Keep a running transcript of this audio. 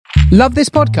Love this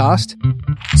podcast?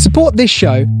 Support this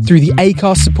show through the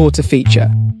Acast supporter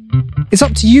feature. It's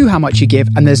up to you how much you give,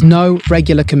 and there's no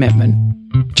regular commitment.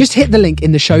 Just hit the link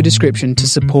in the show description to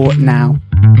support now.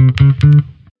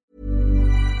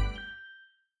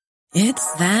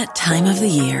 It's that time of the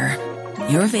year.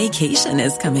 Your vacation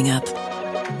is coming up.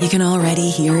 You can already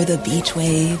hear the beach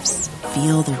waves,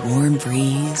 feel the warm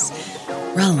breeze,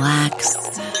 relax,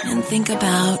 and think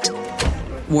about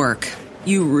work.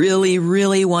 You really,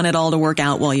 really want it all to work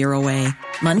out while you're away.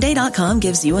 Monday.com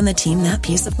gives you and the team that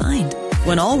peace of mind.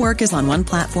 When all work is on one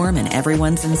platform and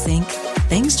everyone's in sync,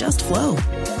 things just flow.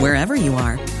 Wherever you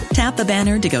are, tap the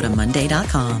banner to go to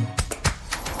Monday.com.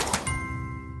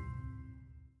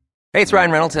 Hey, it's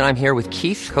Ryan Reynolds, and I'm here with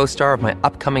Keith, co-star of my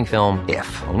upcoming film,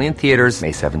 If, only in theaters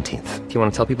May 17th. Do you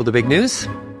want to tell people the big news?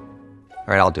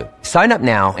 All right, I'll do it. Sign up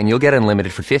now and you'll get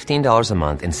unlimited for $15 a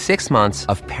month and 6 months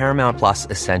of Paramount Plus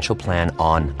Essential Plan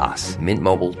on us.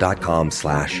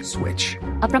 MintMobile.com/switch.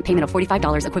 Upfront payment of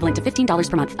 $45 equivalent to $15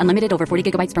 per month. Unlimited over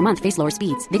 40 gigabytes per month. Face lower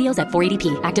speeds. Videos at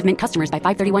 480p. Active Mint customers by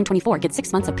 531.24 get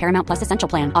 6 months of Paramount Plus Essential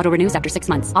Plan. Auto renews after 6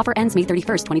 months. Offer ends May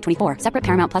 31st, 2024. Separate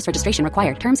Paramount Plus registration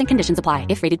required. Terms and conditions apply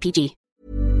if rated PG.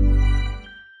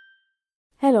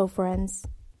 Hello friends.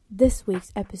 This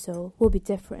week's episode will be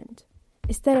different.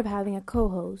 Instead of having a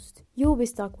co-host, you'll be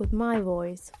stuck with my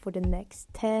voice for the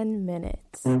next 10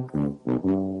 minutes.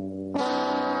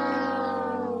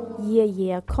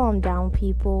 Yeah, calm down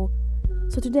people.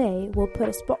 So today we'll put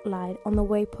a spotlight on the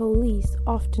way police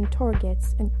often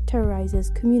targets and terrorizes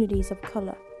communities of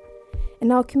color.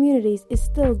 And our communities is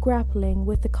still grappling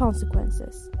with the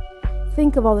consequences.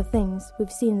 Think of all the things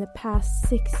we've seen in the past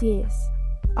 6 years.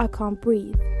 I Can't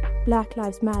Breathe, Black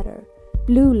Lives Matter,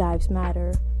 Blue Lives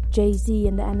Matter, Jay-Z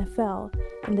and the NFL,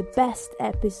 and the best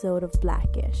episode of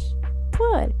Blackish.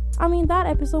 What? I mean, that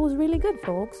episode was really good,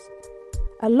 folks.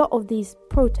 A lot of these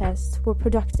protests were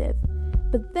productive.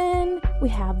 But then we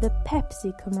have the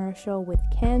Pepsi commercial with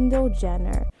Kendall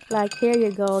Jenner. Like, here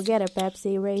you go, get a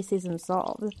Pepsi, racism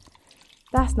solved.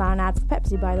 That's not an ad for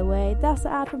Pepsi, by the way. That's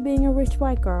the ad for being a rich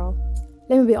white girl.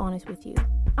 Let me be honest with you.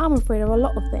 I'm afraid of a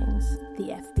lot of things.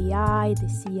 The FBI, the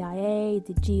CIA,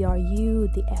 the GRU,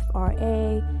 the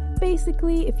FRA.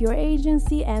 Basically, if your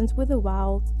agency ends with a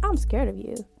vowel, I'm scared of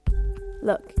you.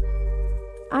 Look,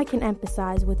 I can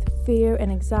empathize with fear and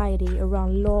anxiety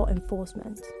around law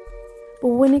enforcement. But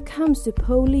when it comes to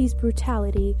police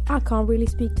brutality, I can't really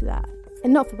speak to that.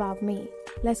 Enough about me.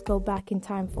 Let's go back in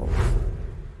time, folks.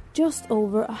 Just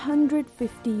over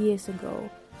 150 years ago,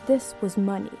 this was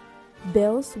money.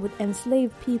 Bills with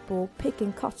enslaved people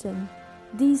picking cotton.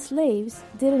 These slaves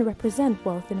didn't represent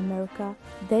wealth in America,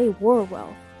 they were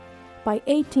wealth. By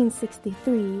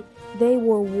 1863, they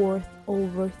were worth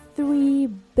over $3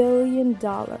 billion.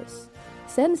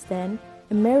 Since then,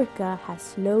 America has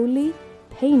slowly,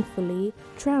 painfully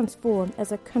transformed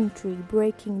as a country,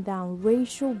 breaking down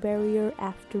racial barrier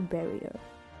after barrier.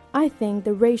 I think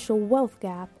the racial wealth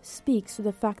gap speaks to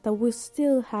the fact that we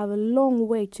still have a long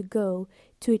way to go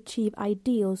to achieve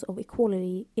ideals of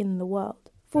equality in the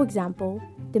world. For example,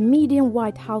 the median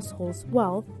white household's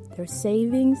wealth, their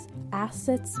savings,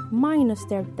 assets minus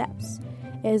their debts,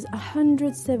 is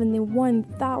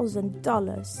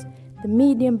 $171,000. The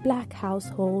median black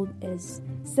household is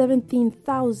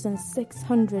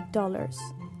 $17,600.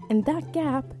 And that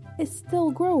gap is still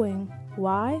growing.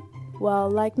 Why? Well,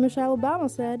 like Michelle Obama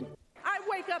said, I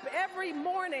wake up every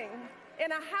morning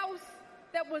in a house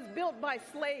that was built by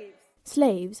slaves.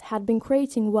 Slaves had been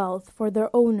creating wealth for their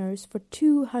owners for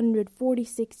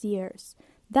 246 years.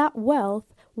 That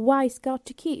wealth, whites got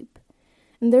to keep.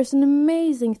 And there's an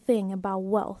amazing thing about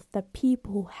wealth that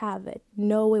people who have it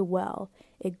know it well.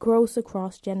 It grows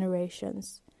across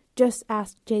generations. Just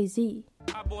ask Jay-Z.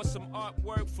 I bought some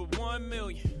artwork for $1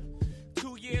 million.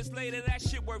 2 years later, that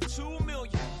shit worth $2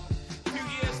 million. A few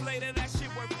years later, that shit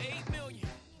worth $8 million.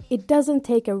 It doesn't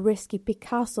take a risky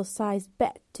Picasso-sized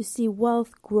bet to see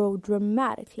wealth grow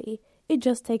dramatically. It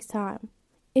just takes time.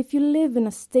 If you live in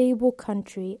a stable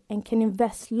country and can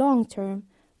invest long-term,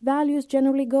 values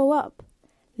generally go up.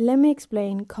 Let me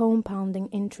explain compounding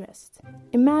interest.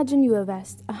 Imagine you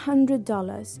invest $100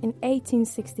 in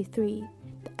 1863.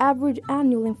 The average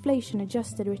annual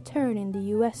inflation-adjusted return in the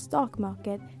US stock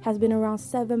market has been around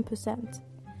 7%.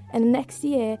 And next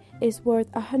year is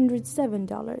worth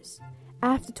 $107.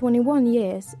 After 21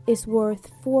 years, it's worth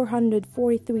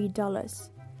 $443.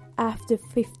 After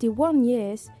 51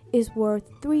 years, it's worth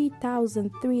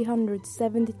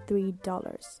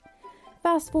 $3,373.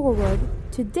 Fast forward,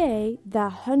 today,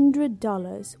 that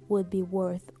 $100 would be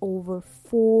worth over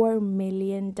 $4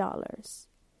 million.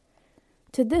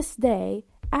 To this day,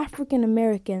 African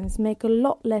Americans make a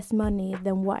lot less money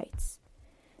than whites.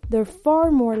 They're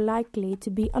far more likely to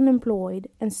be unemployed,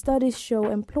 and studies show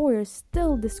employers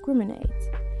still discriminate.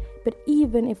 But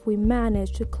even if we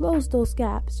manage to close those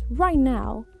gaps right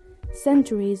now,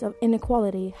 centuries of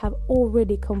inequality have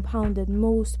already compounded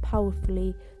most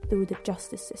powerfully through the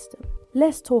justice system.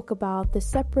 Let's talk about the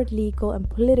separate legal and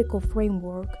political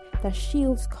framework that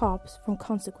shields cops from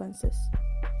consequences,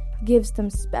 gives them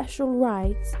special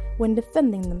rights when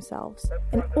defending themselves,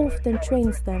 and often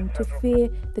trains them to fear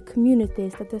the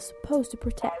communities that they're supposed to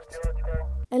protect.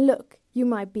 And look, you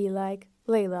might be like,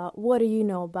 Layla, what do you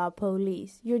know about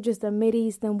police? You're just a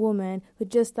Mideastern woman who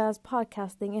just does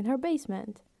podcasting in her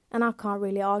basement. And I can't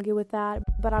really argue with that,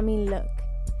 but I mean, look,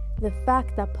 the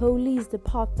fact that police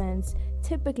departments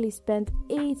typically spend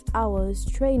 8 hours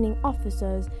training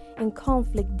officers in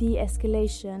conflict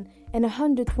de-escalation and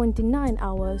 129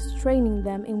 hours training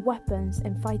them in weapons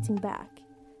and fighting back.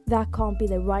 That can't be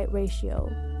the right ratio.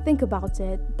 Think about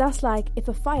it, that's like if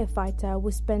a firefighter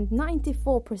would spend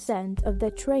 94% of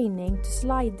their training to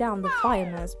slide down the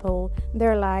fireman's pole.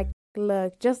 They're like,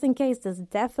 look, just in case this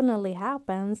definitely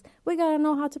happens, we gotta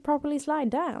know how to properly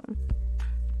slide down.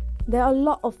 There are a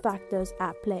lot of factors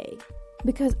at play.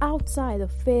 Because outside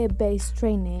of fear-based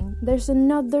training, there's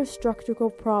another structural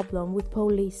problem with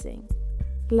policing: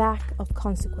 lack of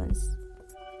consequence.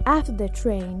 After they're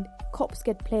trained, cops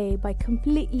get played by a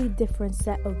completely different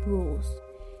set of rules.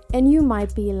 And you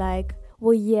might be like,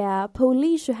 well, yeah,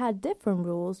 police should have different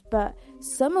rules, but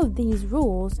some of these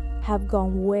rules have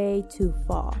gone way too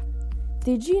far.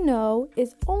 Did you know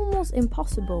it's almost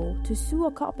impossible to sue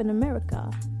a cop in America?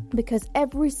 Because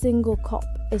every single cop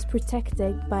is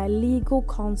protected by a legal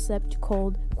concept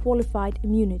called qualified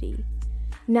immunity.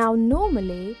 Now,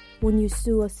 normally, when you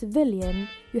sue a civilian,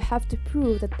 you have to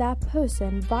prove that that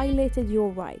person violated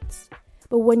your rights.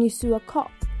 But when you sue a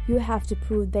cop, you have to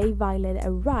prove they violated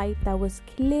a right that was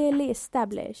clearly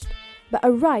established. But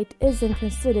a right isn't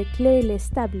considered clearly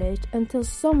established until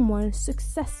someone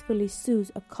successfully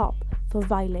sues a cop for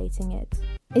violating it.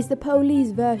 It's the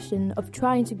police version of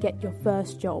trying to get your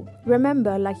first job.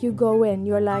 Remember, like you go in,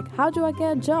 you're like, how do I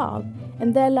get a job?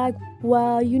 And they're like,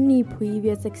 well, you need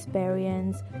previous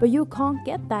experience, but you can't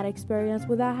get that experience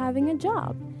without having a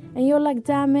job. And you're like,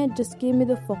 damn it, just give me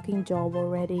the fucking job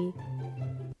already.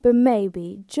 But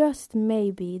maybe, just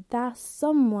maybe, that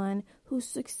someone who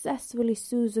successfully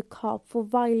sues a cop for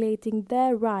violating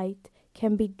their right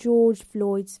can be George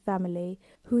Floyd's family,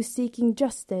 who is seeking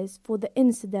justice for the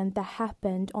incident that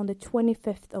happened on the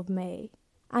 25th of May.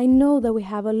 I know that we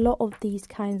have a lot of these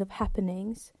kinds of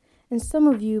happenings, and some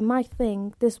of you might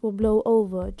think this will blow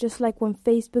over, just like when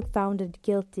Facebook found it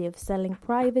guilty of selling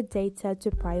private data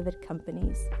to private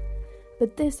companies.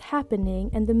 But this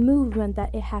happening and the movement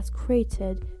that it has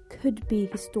created could be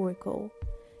historical.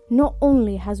 Not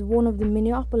only has one of the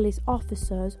Minneapolis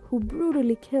officers who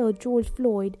brutally killed George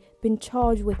Floyd been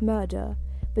charged with murder,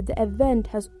 but the event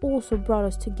has also brought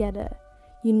us together,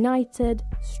 united,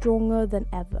 stronger than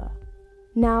ever.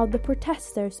 Now, the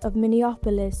protesters of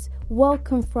Minneapolis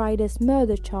welcome Friday's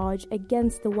murder charge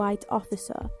against the white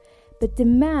officer, but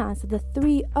demands the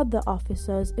 3 other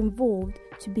officers involved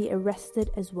to be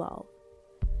arrested as well.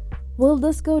 Will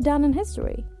this go down in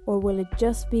history, or will it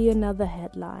just be another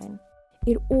headline?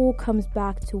 It all comes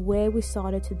back to where we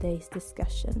started today's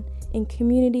discussion, in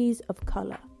communities of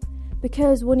color.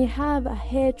 Because when you have a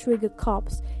hair-trigger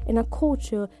cops in a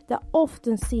culture that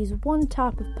often sees one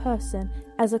type of person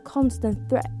as a constant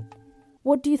threat,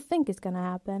 what do you think is going to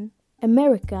happen?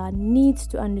 America needs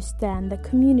to understand that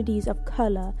communities of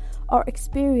color are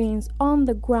experienced on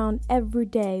the ground every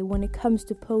day when it comes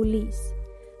to police.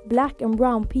 Black and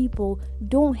brown people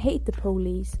don't hate the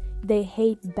police, they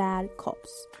hate bad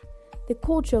cops. The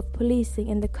culture of policing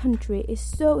in the country is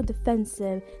so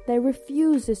defensive that it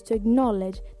refuses to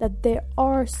acknowledge that there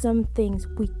are some things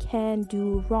we can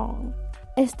do wrong.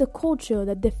 It's the culture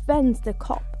that defends the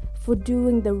cop for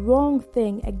doing the wrong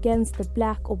thing against the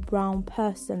black or brown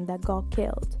person that got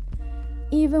killed.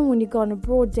 Even when you got in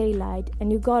broad daylight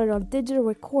and you got it on digital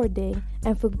recording,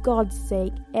 and for God's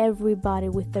sake, everybody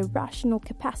with the rational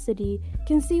capacity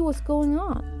can see what's going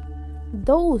on.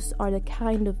 Those are the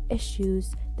kind of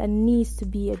issues that needs to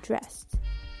be addressed.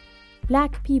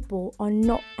 Black people are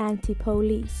not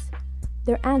anti-police.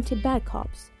 They're anti-bad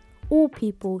cops. All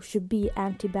people should be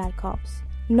anti-bad cops,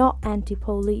 not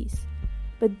anti-police.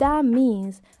 But that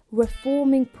means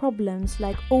reforming problems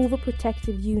like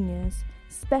overprotective unions,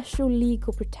 special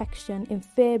legal protection and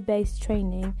fear-based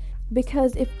training,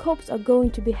 because if cops are going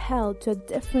to be held to a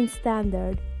different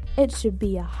standard, it should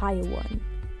be a higher one.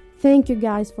 Thank you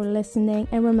guys for listening,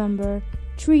 and remember,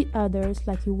 Treat others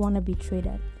like you want to be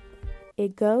treated.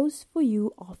 It goes for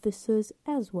you officers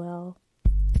as well.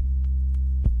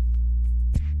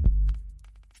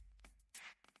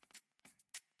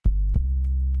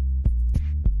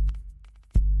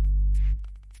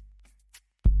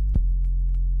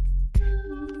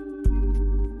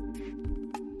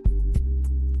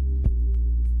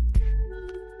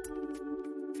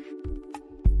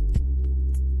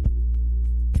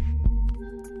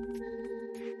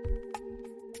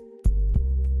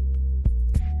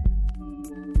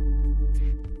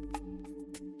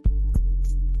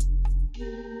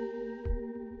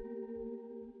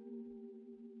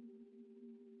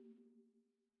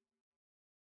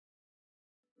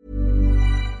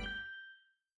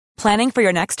 Planning for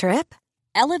your next trip?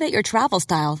 Elevate your travel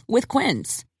style with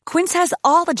Quince. Quince has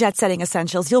all the jet-setting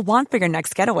essentials you'll want for your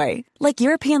next getaway, like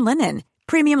European linen,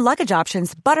 premium luggage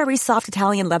options, buttery soft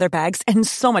Italian leather bags, and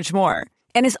so much more.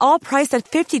 And is all priced at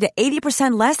 50 to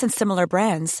 80% less than similar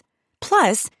brands.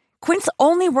 Plus, Quince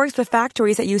only works with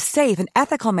factories that use safe and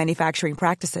ethical manufacturing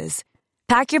practices.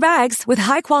 Pack your bags with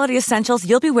high-quality essentials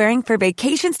you'll be wearing for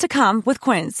vacations to come with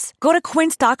Quince. Go to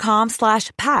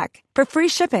quince.com/pack for free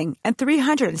shipping and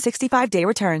 365-day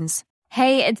returns.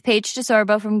 Hey, it's Paige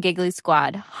DeSorbo from Giggly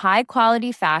Squad. High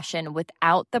quality fashion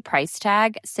without the price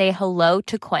tag. Say hello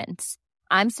to Quince.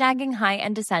 I'm snagging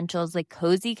high-end essentials like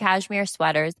cozy cashmere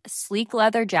sweaters, sleek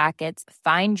leather jackets,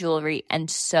 fine jewelry, and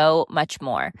so much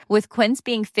more. With Quince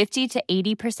being 50 to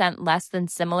 80% less than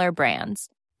similar brands.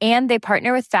 And they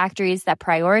partner with factories that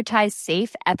prioritize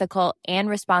safe, ethical, and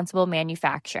responsible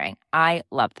manufacturing. I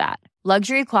love that.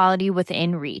 Luxury quality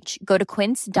within reach. Go to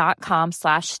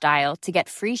quince.com/style to get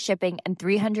free shipping and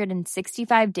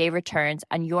 365-day returns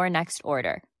on your next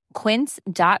order.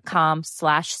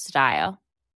 Quince.com/style.